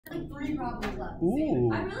Like 3 problems left.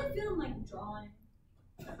 Ooh. I really feel like drawing.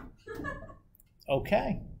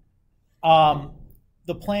 Okay.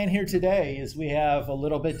 The plan here today is we have a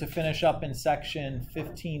little bit to finish up in section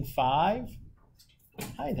 15.5.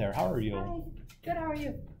 Hi there, how are you? Hi. Good, how are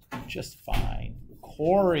you? Just fine.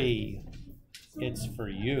 Corey, it's for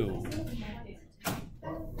you.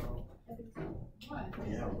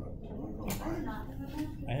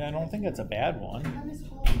 I don't think it's a bad one.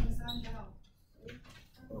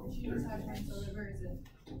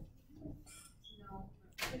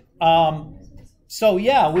 So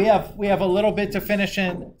yeah, we have a little bit to finish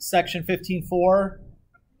in section 15.4,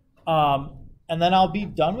 and then I'll be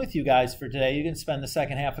done with you guys for today. You can spend the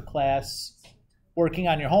second half of class working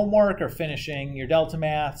on your homework or finishing your Delta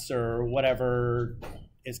Maths or whatever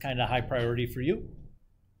is kind of high priority for you.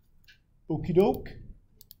 Okie doke.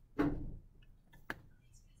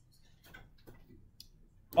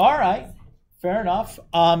 All right, fair enough.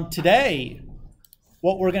 Today,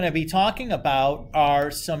 what we're going to be talking about are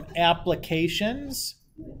some applications.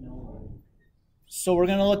 So we're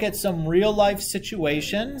going to look at some real life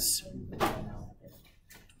situations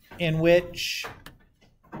in which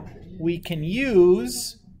we can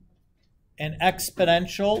use an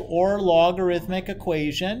exponential or logarithmic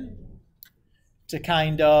equation to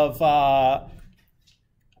kind of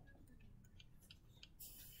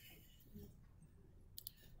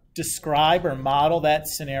describe or model that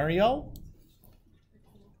scenario.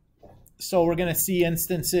 So we're going to see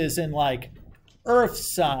instances in like earth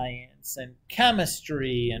science and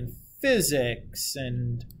chemistry and physics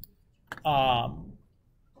and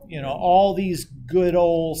you know, all these good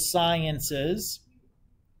old sciences.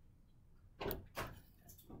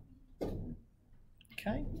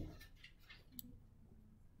 Okay.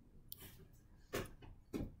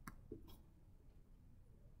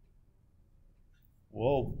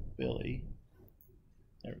 Whoa, Billy.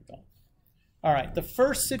 There we go. All right, the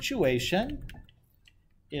first situation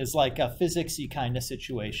is like a physics-y kind of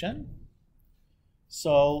situation.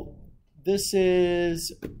 So this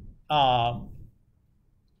is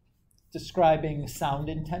describing sound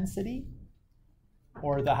intensity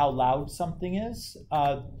or how loud something is.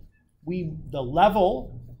 The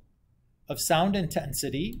level of sound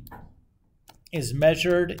intensity is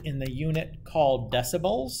measured in the unit called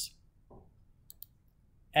decibels.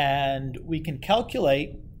 And we can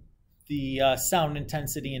calculate the sound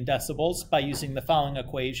intensity in decibels by using the following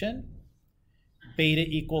equation. Beta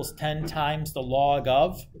equals 10 times the log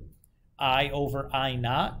of I over I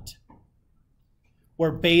naught,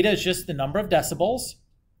 where beta is just the number of decibels.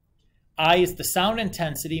 I is the sound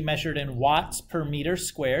intensity measured in watts per meter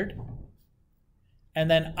squared.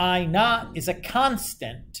 And then I naught is a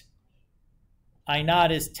constant. I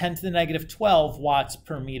naught is 10 to the negative 12 watts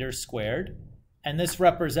per meter squared. And this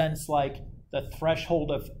represents like the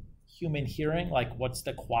threshold of human hearing, like what's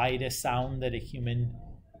the quietest sound that a human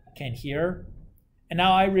can hear. And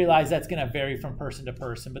now I realize that's going to vary from person to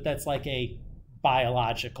person, but that's like a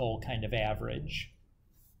biological kind of average.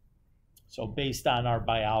 So based on our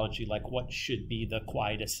biology, like what should be the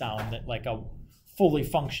quietest sound that like a fully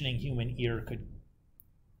functioning human ear could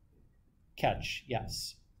catch?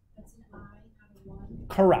 Yes. That's an I out of 1.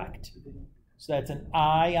 Correct. So that's an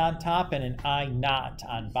I on top and an I naught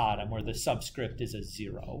on bottom, where the subscript is a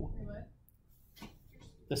 0.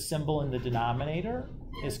 The symbol in the denominator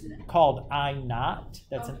is called I naught.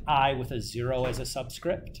 That's an I with a 0 as a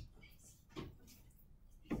subscript.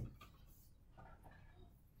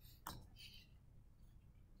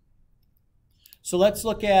 So let's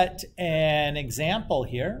look at an example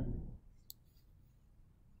here.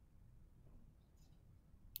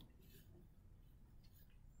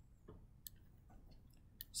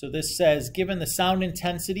 So this says, given the sound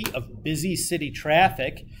intensity of busy city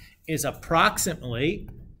traffic is approximately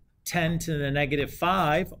 10 to the negative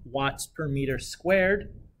 5 watts per meter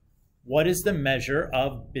squared, what is the measure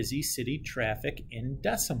of busy city traffic in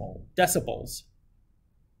decibels?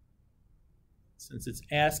 Since it's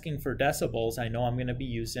asking for decibels, I know I'm going to be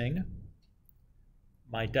using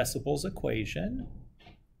my decibels equation.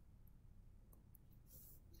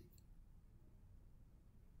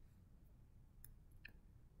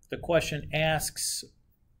 The question asks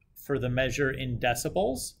for the measure in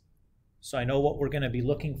decibels. So I know what we're going to be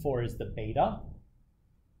looking for is the beta.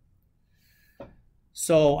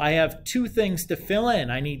 So I have 2 things to fill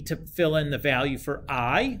in. I need to fill in the value for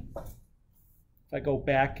I. If I go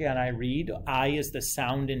back and I read, I is the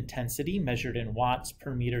sound intensity measured in watts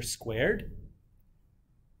per meter squared.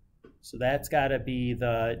 So that's got to be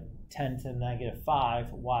the 10 to the negative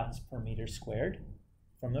 5 watts per meter squared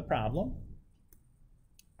from the problem.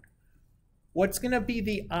 What's going to be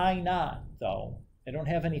the I naught, though? I don't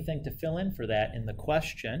have anything to fill in for that in the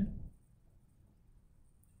question.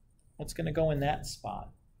 What's going to go in that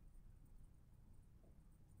spot?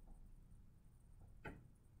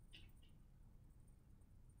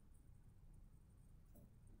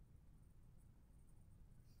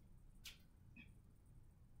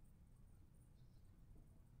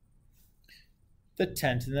 The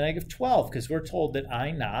 10 to the negative 12, because we're told that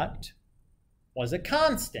I naught was a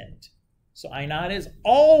constant. So I naught is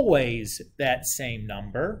always that same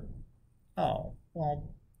number. Oh,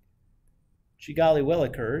 well, gee golly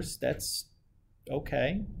willikers, that's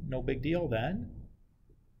okay. No big deal then.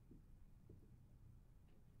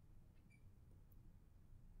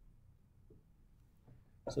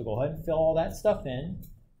 So go ahead and fill all that stuff in.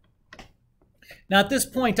 Now at this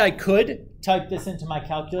point I could type this into my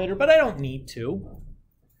calculator, but I don't need to.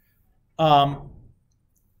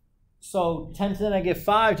 So 10 to the negative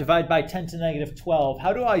 5 divided by 10 to the negative 12.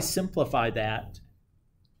 How do I simplify that?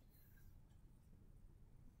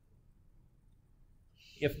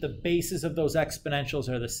 If the bases of those exponentials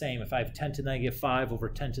are the same, if I have 10 to the negative 5 over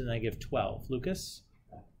 10 to the negative 12. Lucas?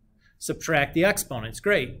 Subtract the exponents.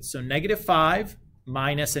 Great. So negative 5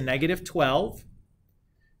 minus a negative 12.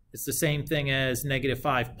 It's the same thing as negative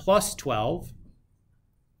 5 plus 12,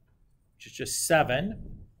 which is just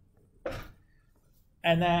 7.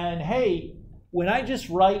 And then, hey, when I just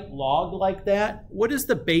write log like that, what is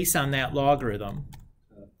the base on that logarithm?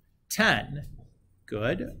 10.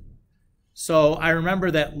 Good. So I remember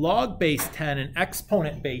that log base 10 and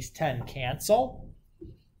exponent base 10 cancel.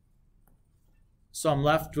 So I'm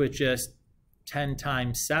left with just 10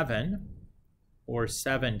 times 7, or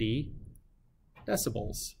 70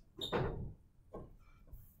 decibels.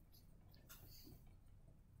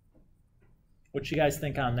 What you guys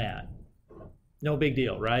think on that? No big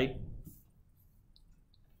deal, right?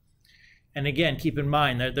 And again, keep in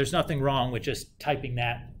mind that there's nothing wrong with just typing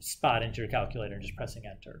that spot into your calculator and just pressing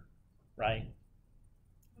enter, right?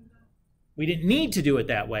 We didn't need to do it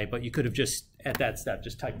that way, but you could have just, at that step,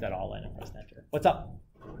 just typed that all in and pressed enter. What's up?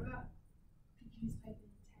 What about if you just type in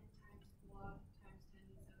 10 times log times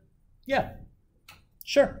 10 Yeah,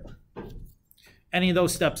 sure. Any of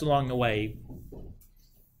those steps along the way.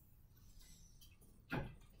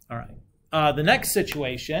 All right. The next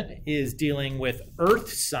situation is dealing with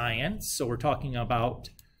earth science. So we're talking about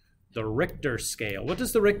the Richter scale. What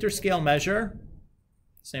does the Richter scale measure?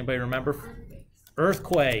 Does anybody remember?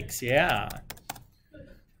 Earthquakes, yeah.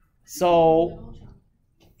 So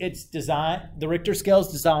it's designed, the Richter scale is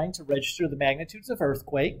designed to register the magnitudes of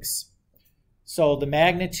earthquakes. So the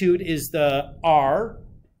magnitude is the R,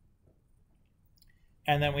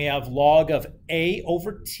 and then we have log of A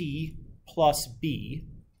over T plus B.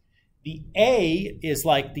 The A is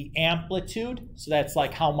like the amplitude, so that's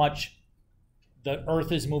like how much the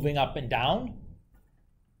earth is moving up and down.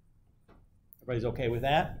 Everybody's okay with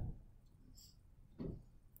that?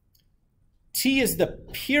 T is the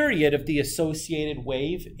period of the associated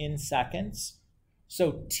wave in seconds.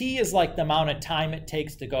 So T is like the amount of time it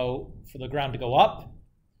takes to go for the ground to go up,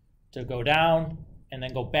 to go down, and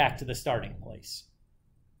then go back to the starting place,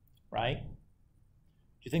 right?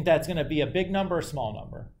 Do you think that's going to be a big number or a small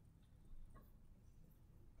number?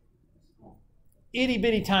 Itty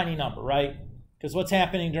bitty tiny number, right? Because what's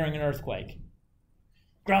happening during an earthquake?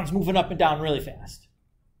 Ground's moving up and down really fast.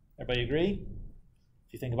 Everybody agree?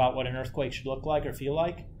 If you think about what an earthquake should look like or feel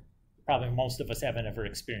like, probably most of us haven't ever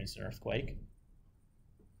experienced an earthquake.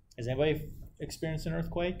 Has anybody experienced an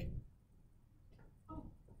earthquake? Oh,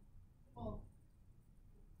 well,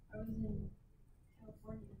 I was in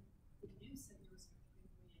California. The news said there was an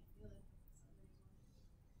earthquake, but we didn't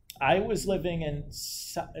feel it. I was living in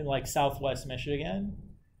like Southwest Michigan,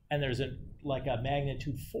 and there's a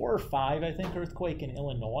magnitude 4 or 5, I think, earthquake in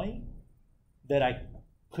Illinois that I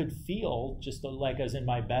could feel just like I was in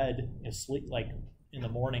my bed asleep, like in the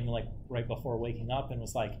morning, like right before waking up, and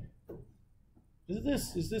was like,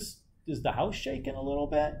 is the house shaking a little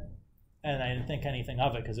bit? And I didn't think anything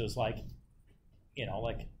of it because it was like, you know,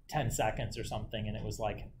 like 10 seconds or something, and it was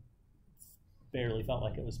like barely felt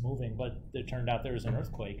like it was moving. But it turned out there was an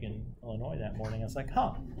earthquake in Illinois that morning. I was like,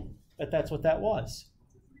 huh, but that's what that was.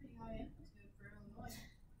 Pretty high amplitude for Illinois.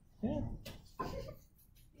 Yeah.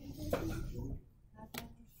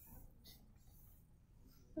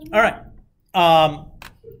 All right.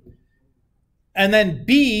 And then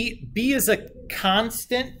B is a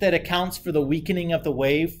constant that accounts for the weakening of the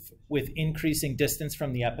wave with increasing distance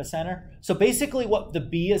from the epicenter. So basically what the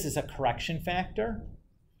B is a correction factor,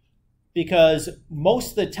 because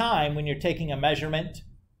most of the time when you're taking a measurement,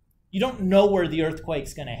 you don't know where the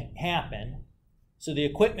earthquake's going to happen. So the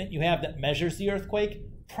equipment you have that measures the earthquake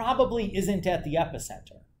probably isn't at the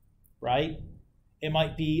epicenter, right? It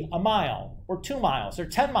might be a mile or 2 miles or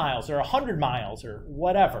 10 miles or 100 miles or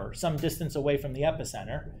whatever, some distance away from the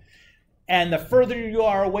epicenter. And the further you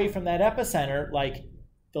are away from that epicenter, like,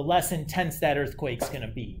 the less intense that earthquake's going to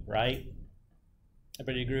be, right?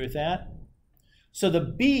 Everybody agree with that? So the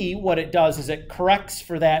B, what it does is it corrects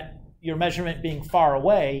for that, your measurement being far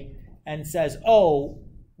away, and says, oh,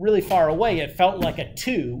 really far away, it felt like a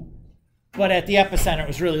 2, but at the epicenter, it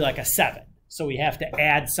was really like a 7. So we have to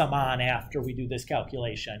add some on after we do this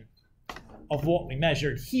calculation of what we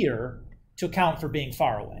measured here to account for being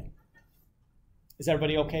far away. Is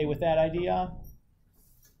everybody okay with that idea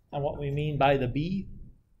on what we mean by the B?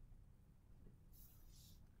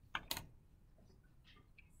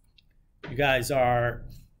 You guys are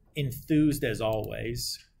enthused as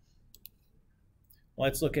always.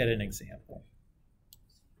 Let's look at an example.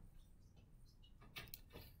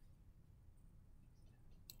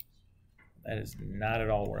 That is not at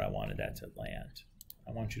all where I wanted that to land.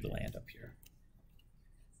 I want you to land up here.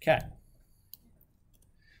 Okay.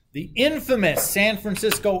 The infamous San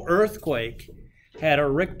Francisco earthquake had a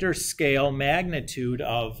Richter scale magnitude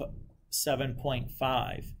of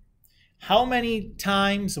 7.5. How many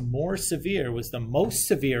times more severe was the most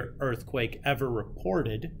severe earthquake ever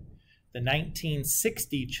reported? The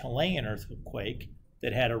 1960 Chilean earthquake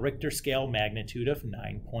that had a Richter scale magnitude of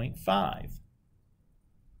 9.5.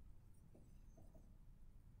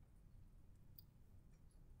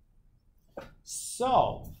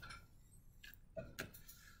 So,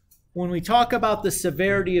 when we talk about the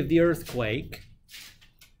severity of the earthquake,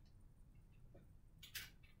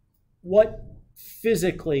 what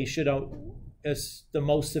physically should the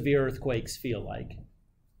most severe earthquakes feel like?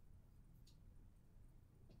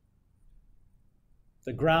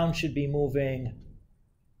 The ground should be moving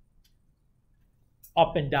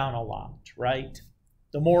up and down a lot, right?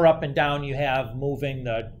 The more up and down you have moving,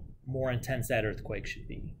 the more intense that earthquake should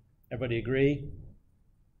be. Everybody agree?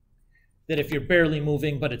 That if you're barely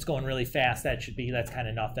moving but it's going really fast, that's kind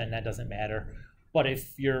of nothing, that doesn't matter. But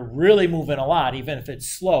if you're really moving a lot, even if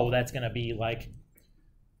it's slow, that's going to be like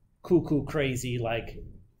cuckoo crazy, like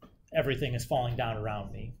everything is falling down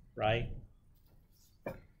around me, right?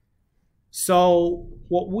 So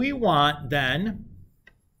what we want then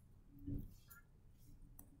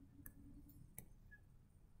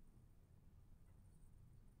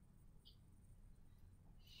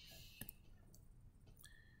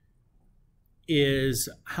is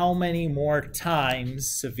how many more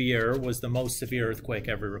times severe was the most severe earthquake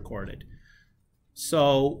ever recorded.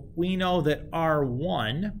 So we know that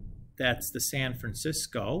R1, that's the San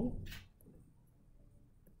Francisco,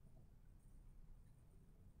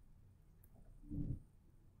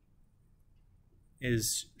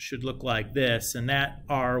 should look like this, and that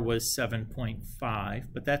R was 7.5,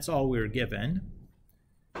 but that's all we were given.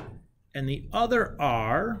 And the other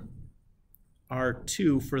R,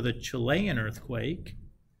 R2 for the Chilean earthquake,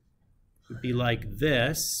 would be like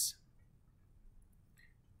this,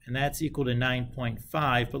 and that's equal to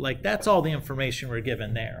 9.5, but like that's all the information we're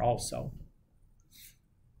given there also.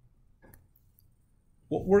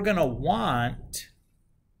 What we're going to want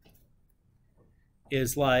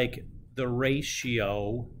is like the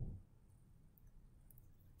ratio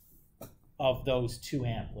of those two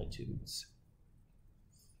amplitudes.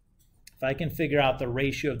 If I can figure out the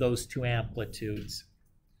ratio of those two amplitudes,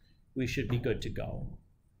 we should be good to go.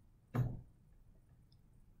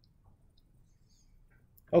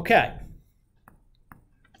 Okay.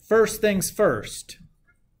 First things first.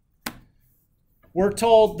 We're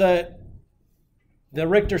told that the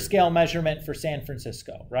Richter scale measurement for San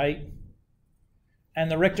Francisco, right? And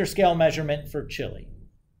the Richter scale measurement for Chile,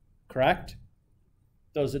 correct?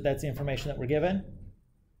 That's the information that we're given.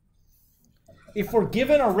 If we're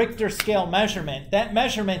given a Richter scale measurement, that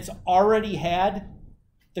measurement's already had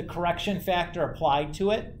the correction factor applied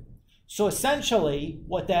to it. So essentially,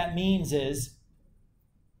 what that means is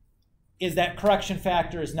that correction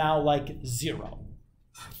factor is now like 0.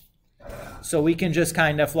 So we can just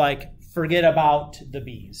kind of like forget about the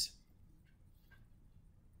B's.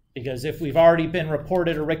 Because if we've already been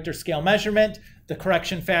reported a Richter scale measurement, the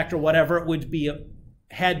correction factor, whatever it would be,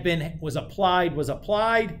 was applied.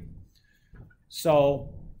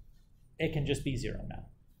 So it can just be 0 now.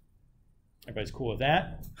 Everybody's cool with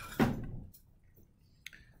that?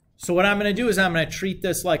 So what I'm going to do is I'm going to treat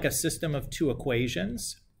this like a system of two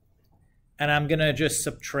equations. And I'm going to just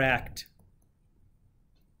subtract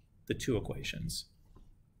the two equations.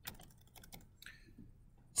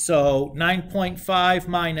 So 9.5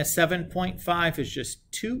 minus 7.5 is just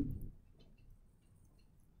 2.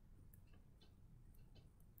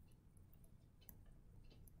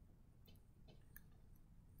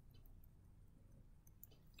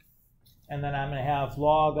 And then I'm going to have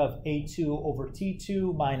log of A2 over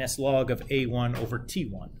T2 minus log of A1 over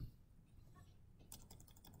T1.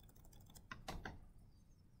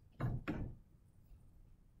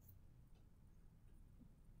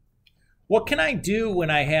 What can I do when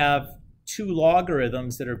I have two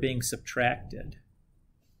logarithms that are being subtracted?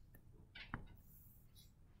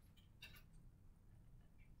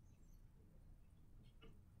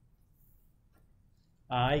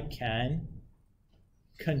 I can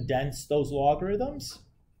condense those logarithms,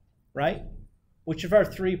 right? Which of our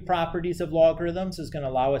three properties of logarithms is going to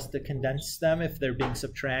allow us to condense them if they're being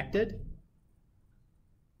subtracted?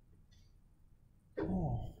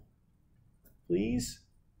 Oh, please?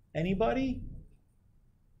 Anybody?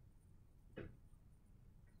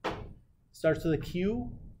 Starts with a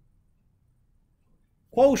Q.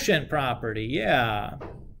 Quotient property, yeah.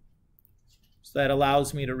 So that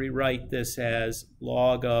allows me to rewrite this as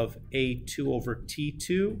log of A2 over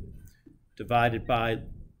T2 divided by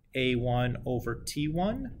A1 over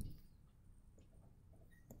T1.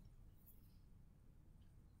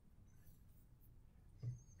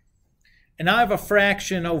 And now I have a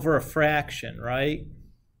fraction over a fraction, right?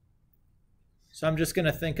 So I'm just going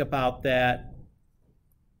to think about that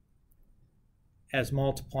as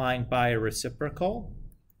multiplying by a reciprocal.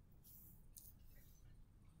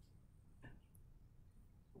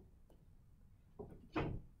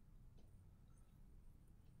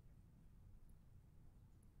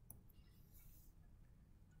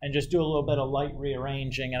 And just do a little bit of light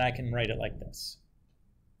rearranging, and I can write it like this.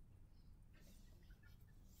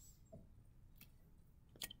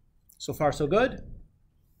 So far, so good?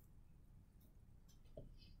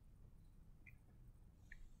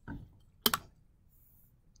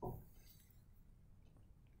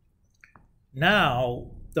 Now,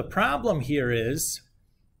 the problem here is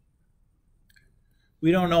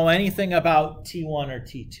we don't know anything about T1 or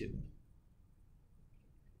T2.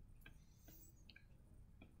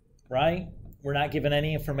 Right? We're not given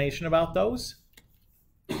any information about those.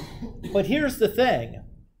 But here's the thing.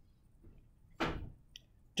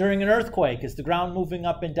 During an earthquake, is the ground moving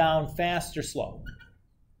up and down fast or slow?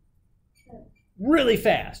 Really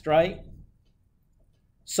fast, right?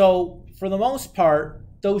 So for the most part,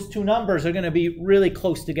 those two numbers are going to be really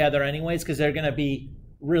close together anyways, because they're going to be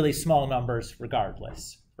really small numbers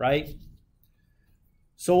regardless, right?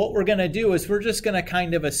 So what we're going to do is we're just going to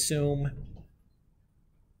kind of assume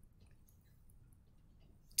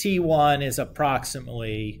T1 is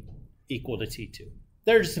approximately equal to T2.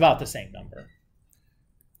 They're just about the same number.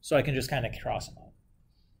 So I can just kind of cross them out.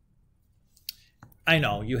 I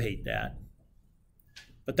know, you hate that.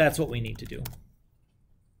 But that's what we need to do.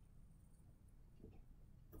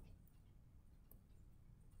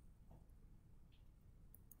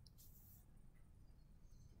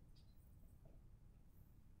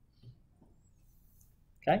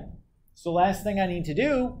 Okay? So last thing I need to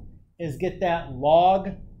do is get that log,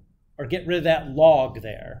 or get rid of that log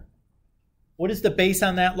there. What is the base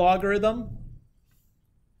on that logarithm?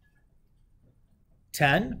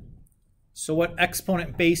 10. So what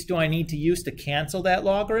exponent base do I need to use to cancel that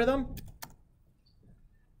logarithm?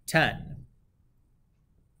 10.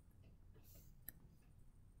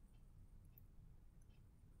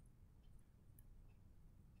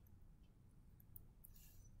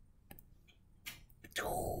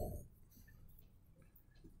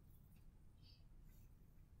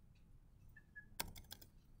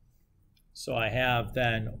 So I have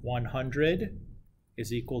then 100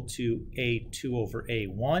 is equal to A2 over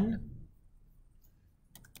A1.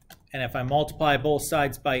 And if I multiply both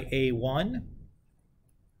sides by A1,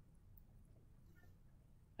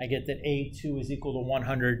 I get that A2 is equal to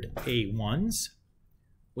 100 A1s,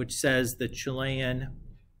 which says the Chilean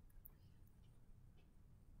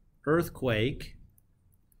earthquake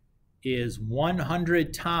is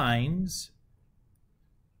 100 times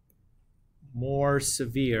more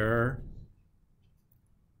severe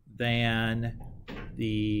than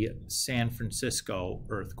the San Francisco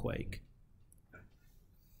earthquake.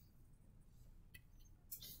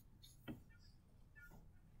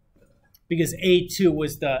 Because A2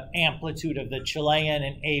 was the amplitude of the Chilean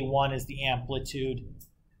and A1 is the amplitude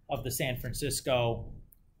of the San Francisco.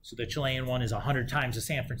 So the Chilean one is 100 times the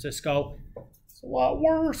San Francisco. It's a lot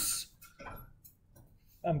worse.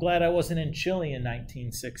 I'm glad I wasn't in Chile in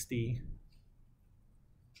 1960.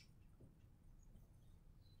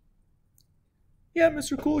 Yeah,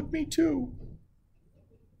 Mr. Kulik, me too.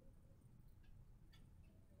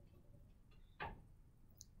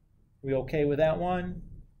 We okay with that one?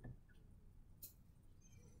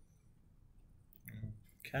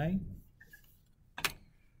 Okay.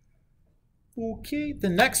 Okay, the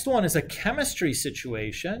next one is a chemistry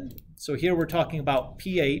situation. So here we're talking about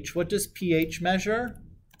pH. What does pH measure?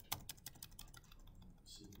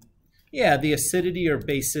 Yeah, the acidity or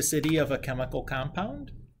basicity of a chemical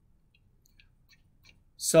compound.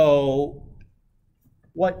 So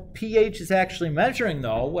what pH is actually measuring,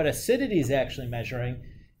 though, what acidity is actually measuring,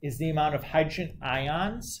 is the amount of hydrogen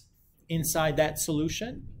ions inside that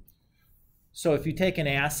solution. So if you take an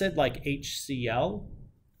acid like HCl,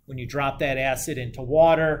 when you drop that acid into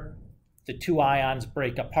water, the two ions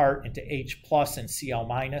break apart into H plus and Cl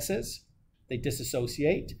minuses. They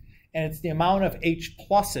dissociate. And it's the amount of H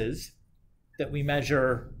pluses that we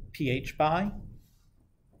measure pH by.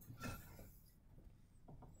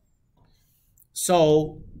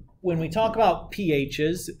 So when we talk about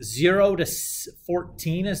pHs, 0 to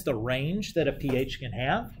 14 is the range that a pH can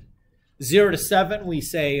have. 0 to 7 we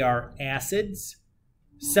say are acids.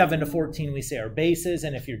 7 to 14 we say are bases.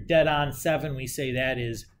 And if you're dead on 7, we say that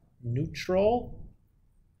is neutral.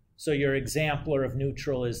 So your exemplar of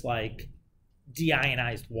neutral is like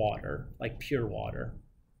deionized water, like pure water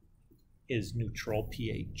is neutral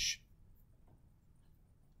pH.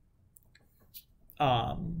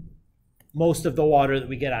 Most of the water that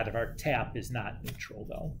we get out of our tap is not neutral,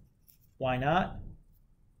 though. Why not?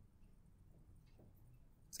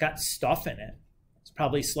 It's got stuff in it. It's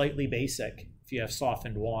probably slightly basic if you have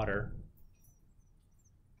softened water.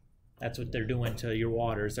 That's what they're doing to your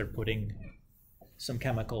water, is they're putting some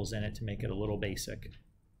chemicals in it to make it a little basic.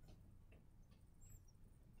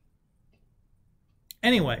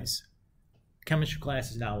 Anyways, chemistry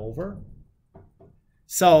class is now over.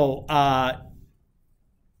 So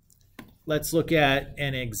let's look at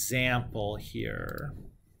an example here.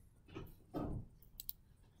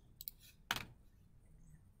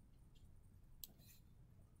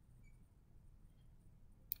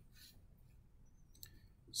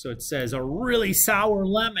 So it says a really sour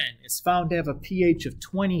lemon is found to have a pH of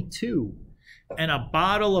 22, and a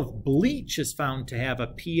bottle of bleach is found to have a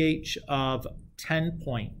pH of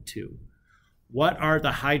 10.2. What are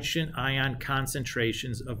the hydrogen ion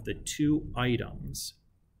concentrations of the two items?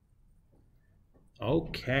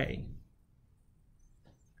 Okay.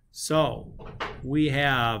 So we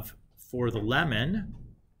have, for the lemon,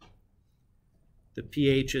 the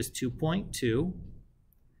pH is 2.2.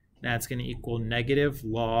 That's going to equal negative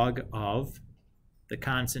log of the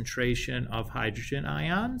concentration of hydrogen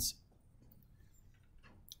ions.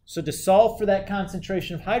 So to solve for that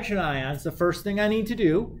concentration of hydrogen ions, the first thing I need to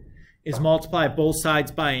do is multiply both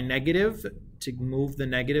sides by a negative to move the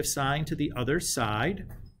negative sign to the other side.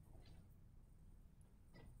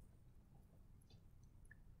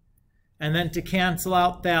 And then to cancel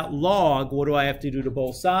out that log, what do I have to do to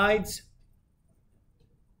both sides?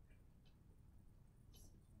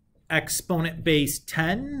 Exponent base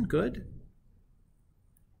 10, good.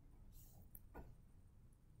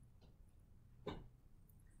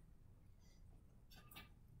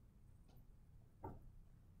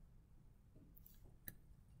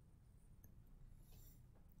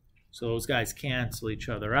 So those guys cancel each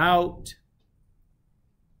other out.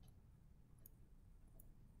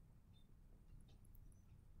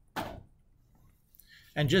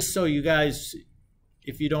 And just so you guys,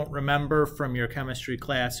 if you don't remember from your chemistry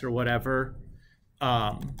class or whatever,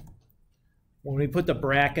 when we put the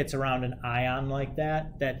brackets around an ion like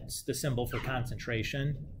that, that's the symbol for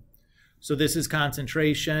concentration. So this is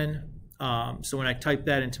concentration. So when I type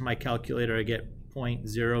that into my calculator, I get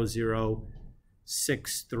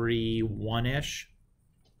 0.00631-ish.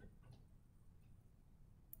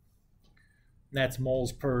 That's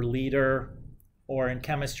moles per liter, or in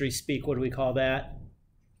chemistry speak, what do we call that?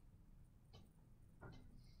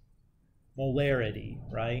 Molarity,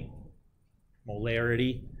 right?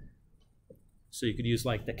 Molarity. So you could use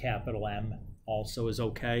like the capital M also is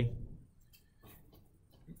okay.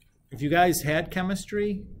 If you guys had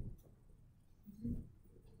chemistry,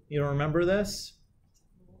 you don't remember this?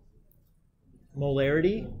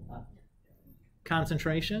 Molarity?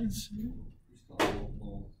 Concentrations?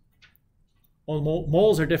 Well,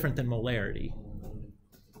 moles are different than molarity.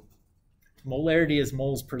 Molarity is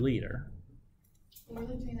moles per liter. We're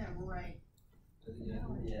doing that right.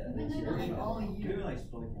 Yeah. We've been doing that like all year. Like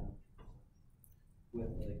slow down.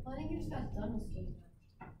 I think you just got done with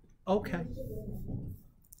stoichiometry. Okay.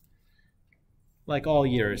 Like all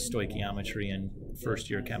year is stoichiometry and first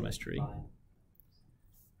year chemistry. All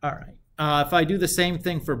right. If I do the same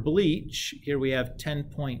thing for bleach, here we have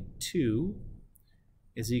 10.2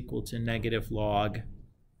 is equal to negative log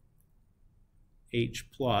H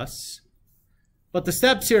plus. But the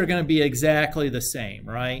steps here are going to be exactly the same,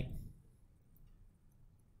 right?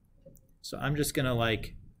 So I'm just going to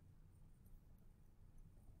like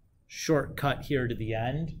shortcut here to the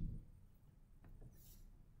end.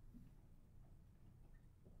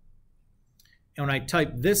 And when I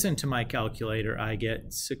type this into my calculator, I get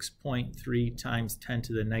 6.3 times 10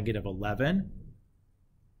 to the negative 11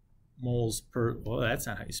 moles per, well, that's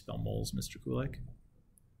not how you spell moles, Mr. Kulik.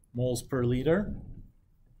 Moles per liter.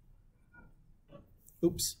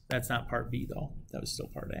 Oops, that's not part B though. That was still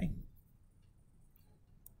part A.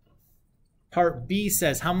 Part B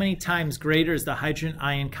says, how many times greater is the hydrogen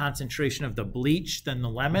ion concentration of the bleach than the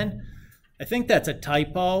lemon? I think that's a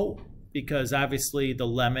typo, because obviously the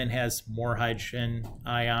lemon has more hydrogen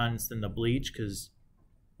ions than the bleach, because,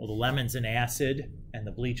 well, the lemon's an acid and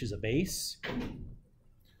the bleach is a base.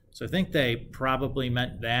 So I think they probably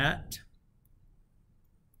meant that.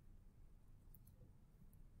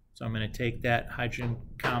 So I'm going to take that hydrogen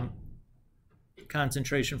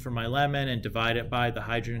concentration for my lemon and divide it by the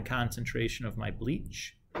hydrogen concentration of my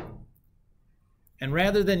bleach. And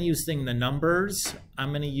rather than using the numbers, I'm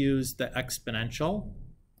going to use the exponential.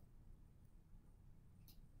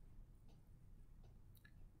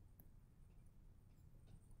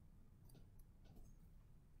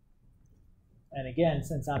 And again,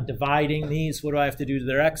 since I'm dividing these, what do I have to do to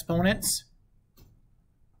their exponents?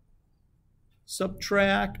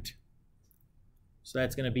 Subtract. So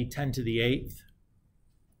that's going to be 10 to the 8th.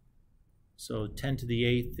 So 10 to the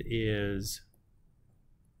 8th is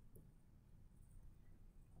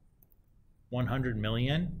 100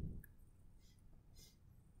 million.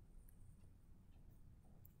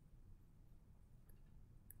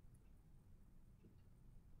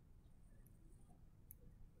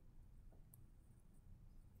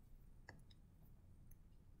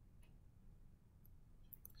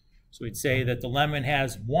 So we'd say that the lemon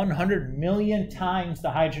has 100 million times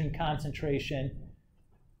the hydrogen concentration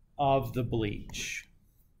of the bleach.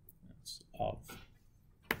 That's of.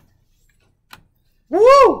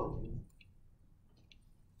 Woo!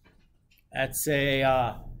 That's a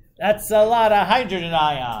lot of hydrogen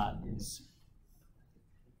ions.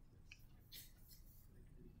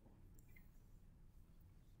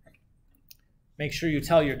 Make sure you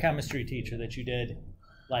tell your chemistry teacher that you did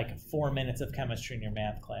like 4 minutes of chemistry in your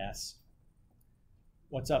math class.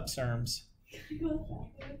 What's up, Serms?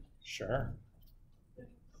 Sure.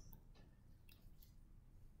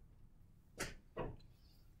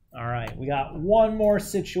 All right, we got one more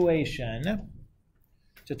situation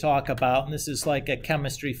to talk about, and this is like a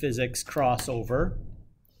chemistry physics crossover.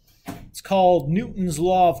 It's called Newton's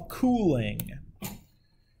law of cooling.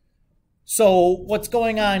 So what's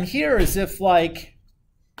going on here is if, like,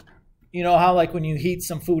 you know how like when you heat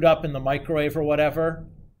some food up in the microwave or whatever,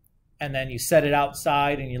 and then you set it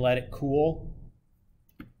outside and you let it cool?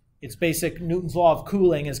 It's basic, Newton's law of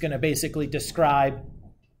cooling is going to basically describe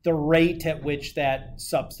the rate at which that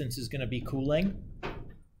substance is going to be cooling,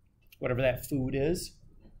 whatever that food is.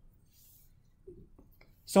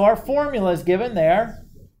 So our formula is given there.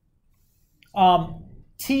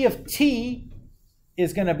 T of T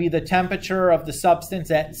is going to be the temperature of the substance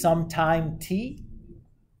at some time T.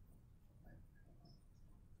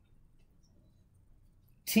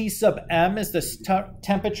 T sub M is the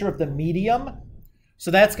temperature of the medium. So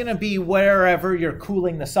that's going to be wherever you're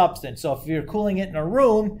cooling the substance. So if you're cooling it in a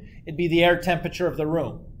room, it'd be the air temperature of the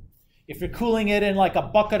room. If you're cooling it in like a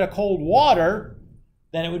bucket of cold water,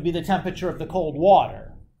 then it would be the temperature of the cold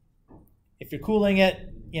water. If you're cooling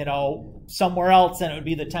it, you know, somewhere else, then it would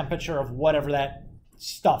be the temperature of whatever that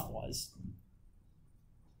stuff was.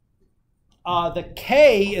 The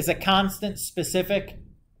K is a constant specific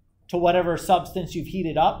to whatever substance you've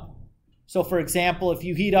heated up. So for example, if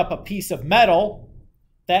you heat up a piece of metal,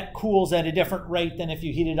 that cools at a different rate than if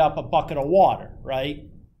you heated up a bucket of water, right?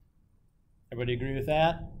 Everybody agree with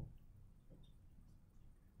that?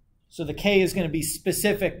 So the K is going to be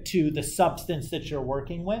specific to the substance that you're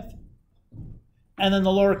working with. And then the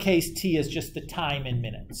lowercase t is just the time in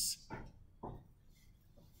minutes.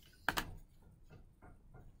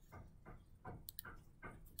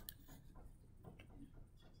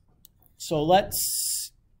 So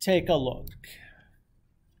let's take a look.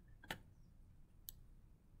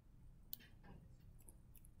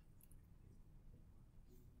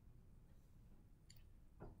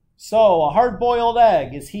 So a hard-boiled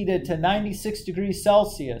egg is heated to 96 degrees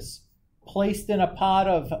Celsius, placed in a pot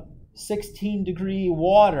of 16-degree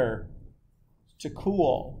water to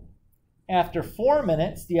cool. After 4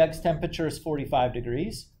 minutes, the egg's temperature is 45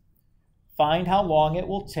 degrees. Find how long it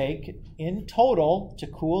will take in total to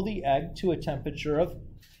cool the egg to a temperature of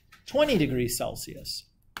 20 degrees Celsius.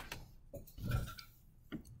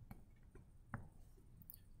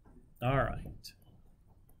 All right.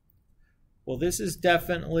 Well, this is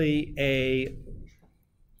definitely a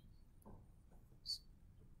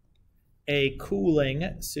a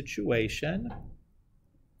cooling situation.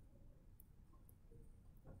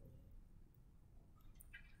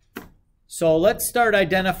 So let's start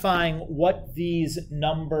identifying what these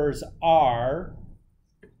numbers are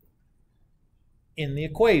in the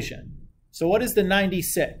equation. So what is the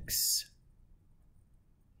 96?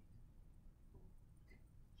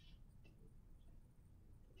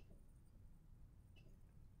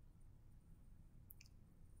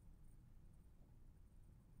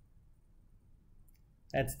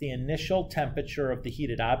 That's the initial temperature of the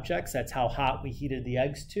heated objects. That's how hot we heated the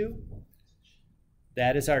eggs to.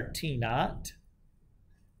 That is our T naught.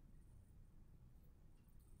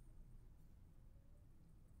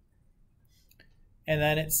 And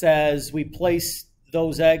then it says we place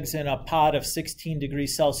those eggs in a pot of 16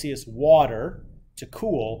 degrees Celsius water to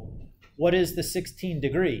cool. What is the 16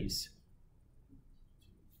 degrees?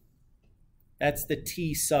 That's the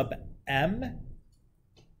T sub M.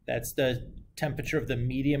 That's the temperature of the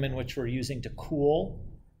medium in which we're using to cool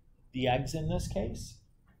the eggs in this case.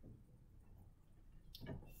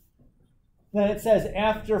 Then it says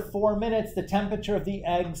after 4 minutes, the temperature of the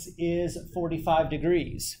eggs is 45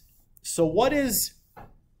 degrees. So what is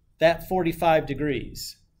that 45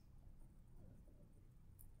 degrees?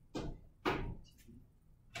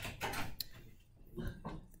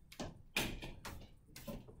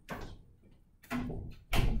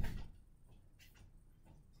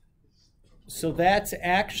 So that's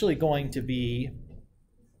actually going to be,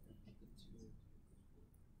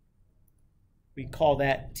 we call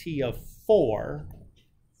that T of 4,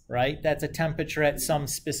 right? That's a temperature at some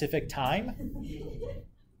specific time.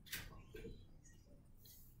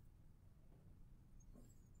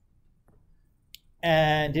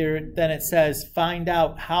 And here, then it says find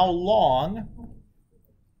out how long.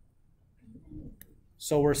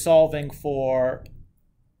 So we're solving for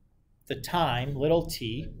the time, little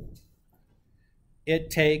t, it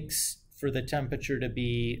takes for the temperature to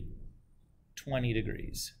be 20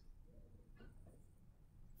 degrees.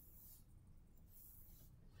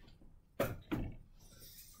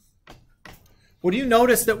 What do you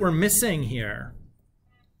notice that we're missing here?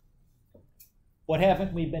 What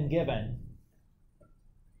haven't we been given?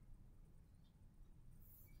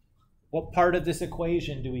 What part of this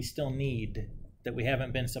equation do we still need that we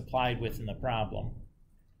haven't been supplied with in the problem?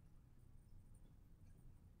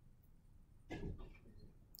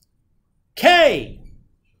 K,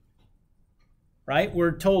 right?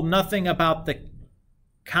 We're told nothing about the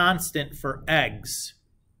constant for eggs.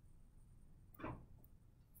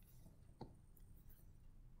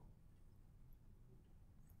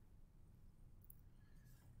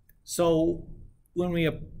 So when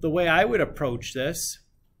the way I would approach this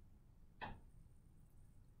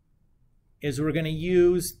is we're going to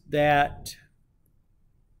use that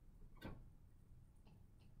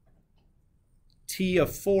T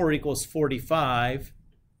of 4 equals 45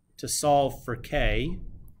 to solve for K.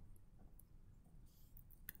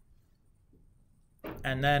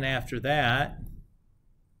 And then after that,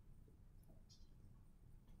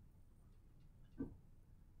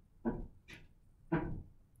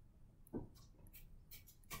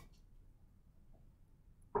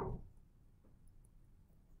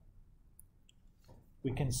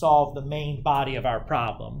 we can solve the main body of our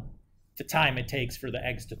problem, the time it takes for the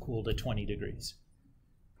eggs to cool to 20 degrees.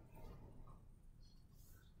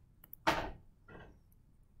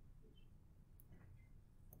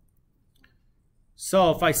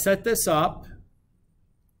 So if I set this up,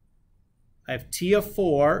 I have T of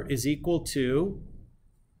 4 is equal to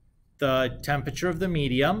the temperature of the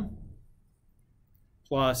medium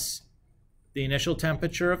plus the initial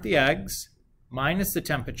temperature of the eggs minus the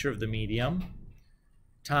temperature of the medium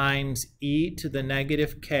times e to the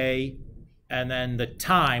negative k, and then the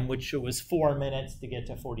time, which was 4 minutes to get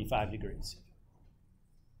to 45 degrees.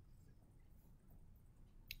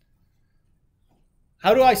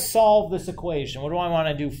 How do I solve this equation? What do I want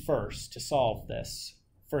to do first to solve this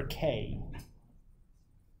for k?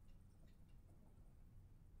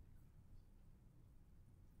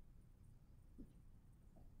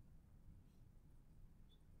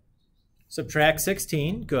 Subtract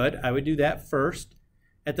 16, good. I would do that first.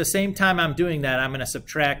 At the same time I'm doing that, I'm going to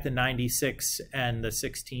subtract the 96 and the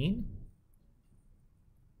 16.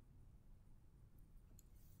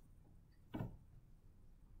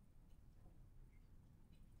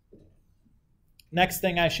 Next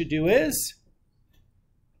thing I should do is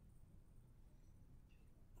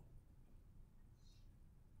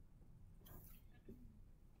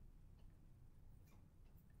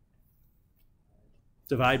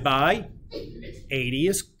divide by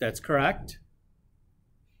 80, that's correct.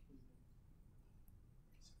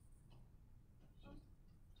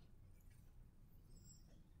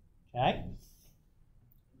 Okay.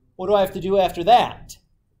 What do I have to do after that?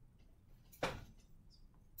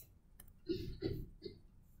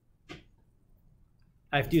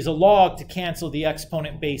 I have to use a log to cancel the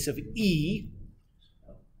exponent base of e.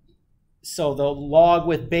 So the log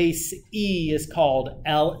with base e is called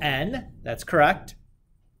ln. That's correct.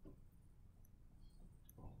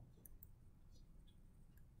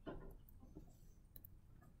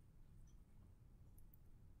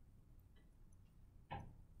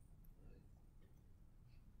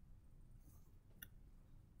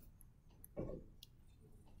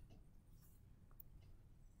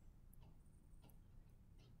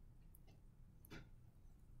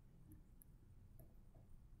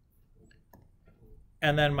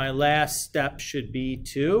 And then my last step should be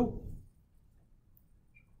to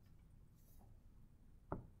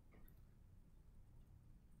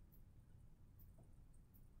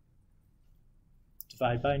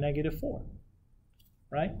divide by -4,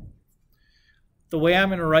 right? The way I'm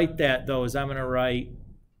going to write that, though, is I'm going to write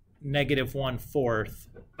 -1/4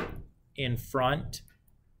 in front,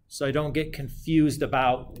 so I don't get confused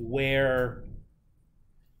about where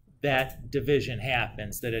that division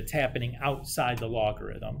happens, that it's happening outside the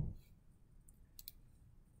logarithm.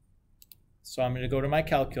 So I'm going to go to my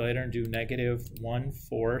calculator and do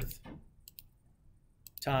 -1/4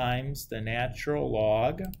 times the natural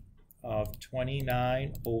log of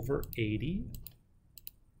 29/80.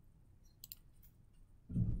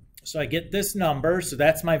 So I get this number, so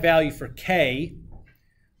that's my value for k.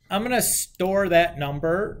 I'm going to store that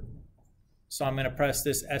number, so I'm going to press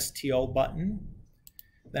this STO button.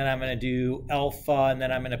 Then I'm going to do alpha, and then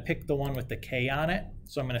I'm going to pick the one with the k on it.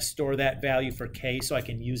 So I'm going to store that value for k so I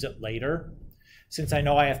can use it later. Since I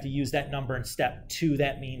know I have to use that number in step 2,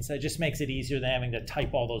 that means that just makes it easier than having to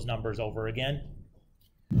type all those numbers over again.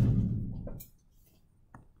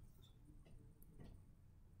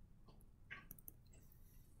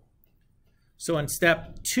 So in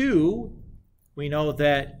step 2, we know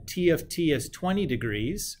that T of t is 20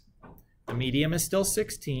 degrees. The medium is still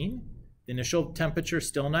 16. The initial temperature is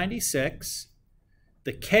still 96.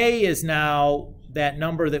 The k is now that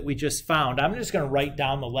number that we just found. I'm just going to write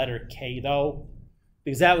down the letter k, though,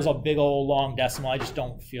 because that was a big old long decimal. I just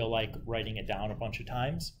don't feel like writing it down a bunch of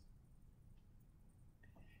times.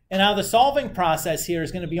 And now the solving process here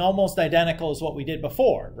is going to be almost identical as what we did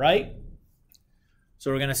before, right?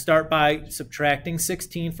 So we're going to start by subtracting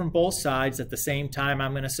 16 from both sides. At the same time,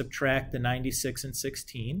 I'm going to subtract the 96 and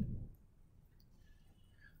 16.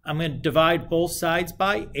 I'm going to divide both sides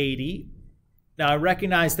by 80. Now, I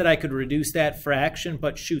recognize that I could reduce that fraction,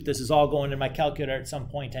 but shoot, this is all going in my calculator at some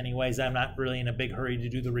point anyways. I'm not really in a big hurry to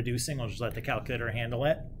do the reducing. I'll just let the calculator handle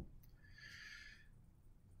it.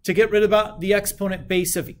 To get rid of the exponent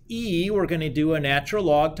base of e, we're going to do a natural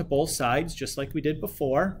log to both sides, just like we did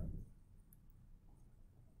before.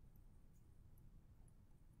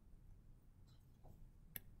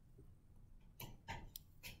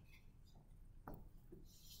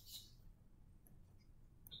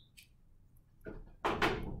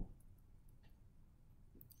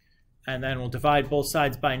 And then we'll divide both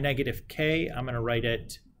sides by -k. I'm going to write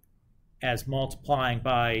it as multiplying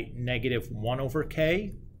by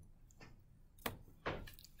 -1/k.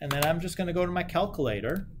 And then I'm just going to go to my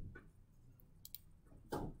calculator.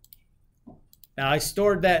 Now I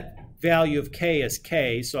stored that value of k as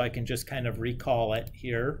k, so I can just kind of recall it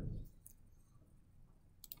here.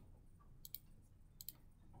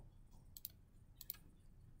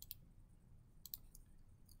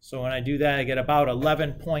 So when I do that, I get about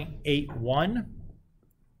 11.81.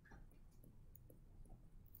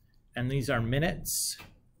 And these are minutes.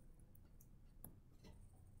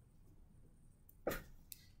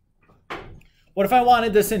 What if I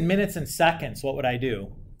wanted this in minutes and seconds? What would I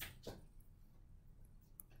do?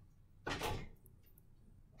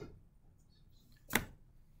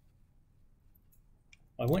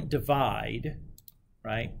 I wouldn't divide,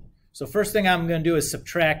 right? So first thing I'm going to do is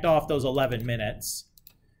subtract off those 11 minutes.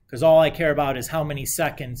 Because all I care about is how many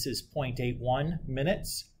seconds is 0.81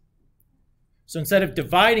 minutes. So instead of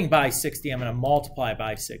dividing by 60, I'm going to multiply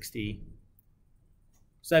by 60.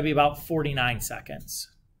 So that'd be about 49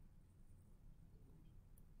 seconds.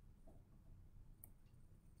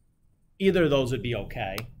 Either of those would be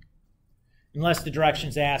okay. Unless the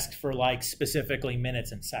directions asked for like specifically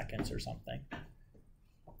minutes and seconds or something.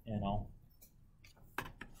 You know.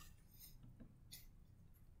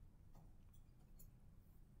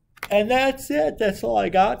 And that's it. That's all I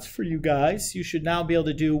got for you guys. You should now be able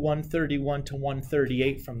to do 131 to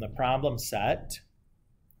 138 from the problem set.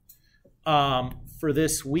 For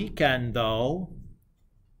this weekend, though,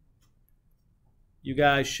 you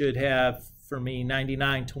guys should have for me,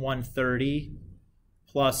 99 to 130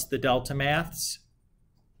 plus the delta maths,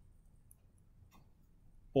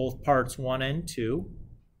 both parts 1 and 2.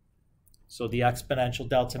 So the exponential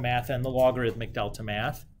delta math and the logarithmic delta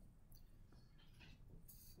math.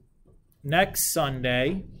 Next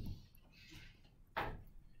Sunday,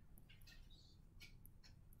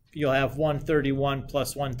 you'll have 131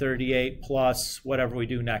 plus 138 plus whatever we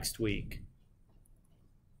do next week.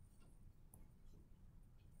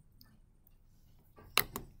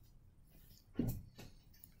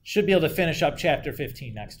 Should be able to finish up chapter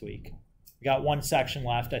 15 next week. We got one section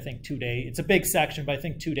left, I think 2 days. It's a big section, but I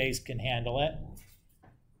think 2 days can handle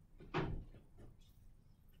it.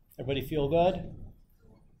 Everybody feel good?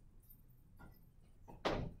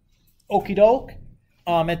 Okie doke.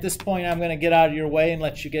 At this point, I'm going to get out of your way and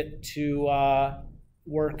let you get to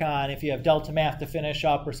work on if you have delta math to finish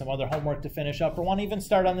up or some other homework to finish up or want to even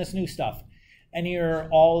start on this new stuff. Any or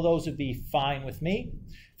all of those would be fine with me.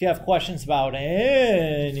 If you have questions about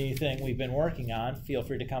anything we've been working on, feel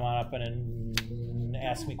free to come on up and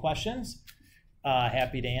ask me questions.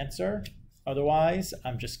 Happy to answer. Otherwise,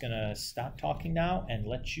 I'm just going to stop talking now and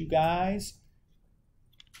let you guys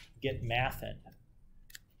get mathin'.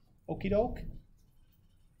 Okie doke.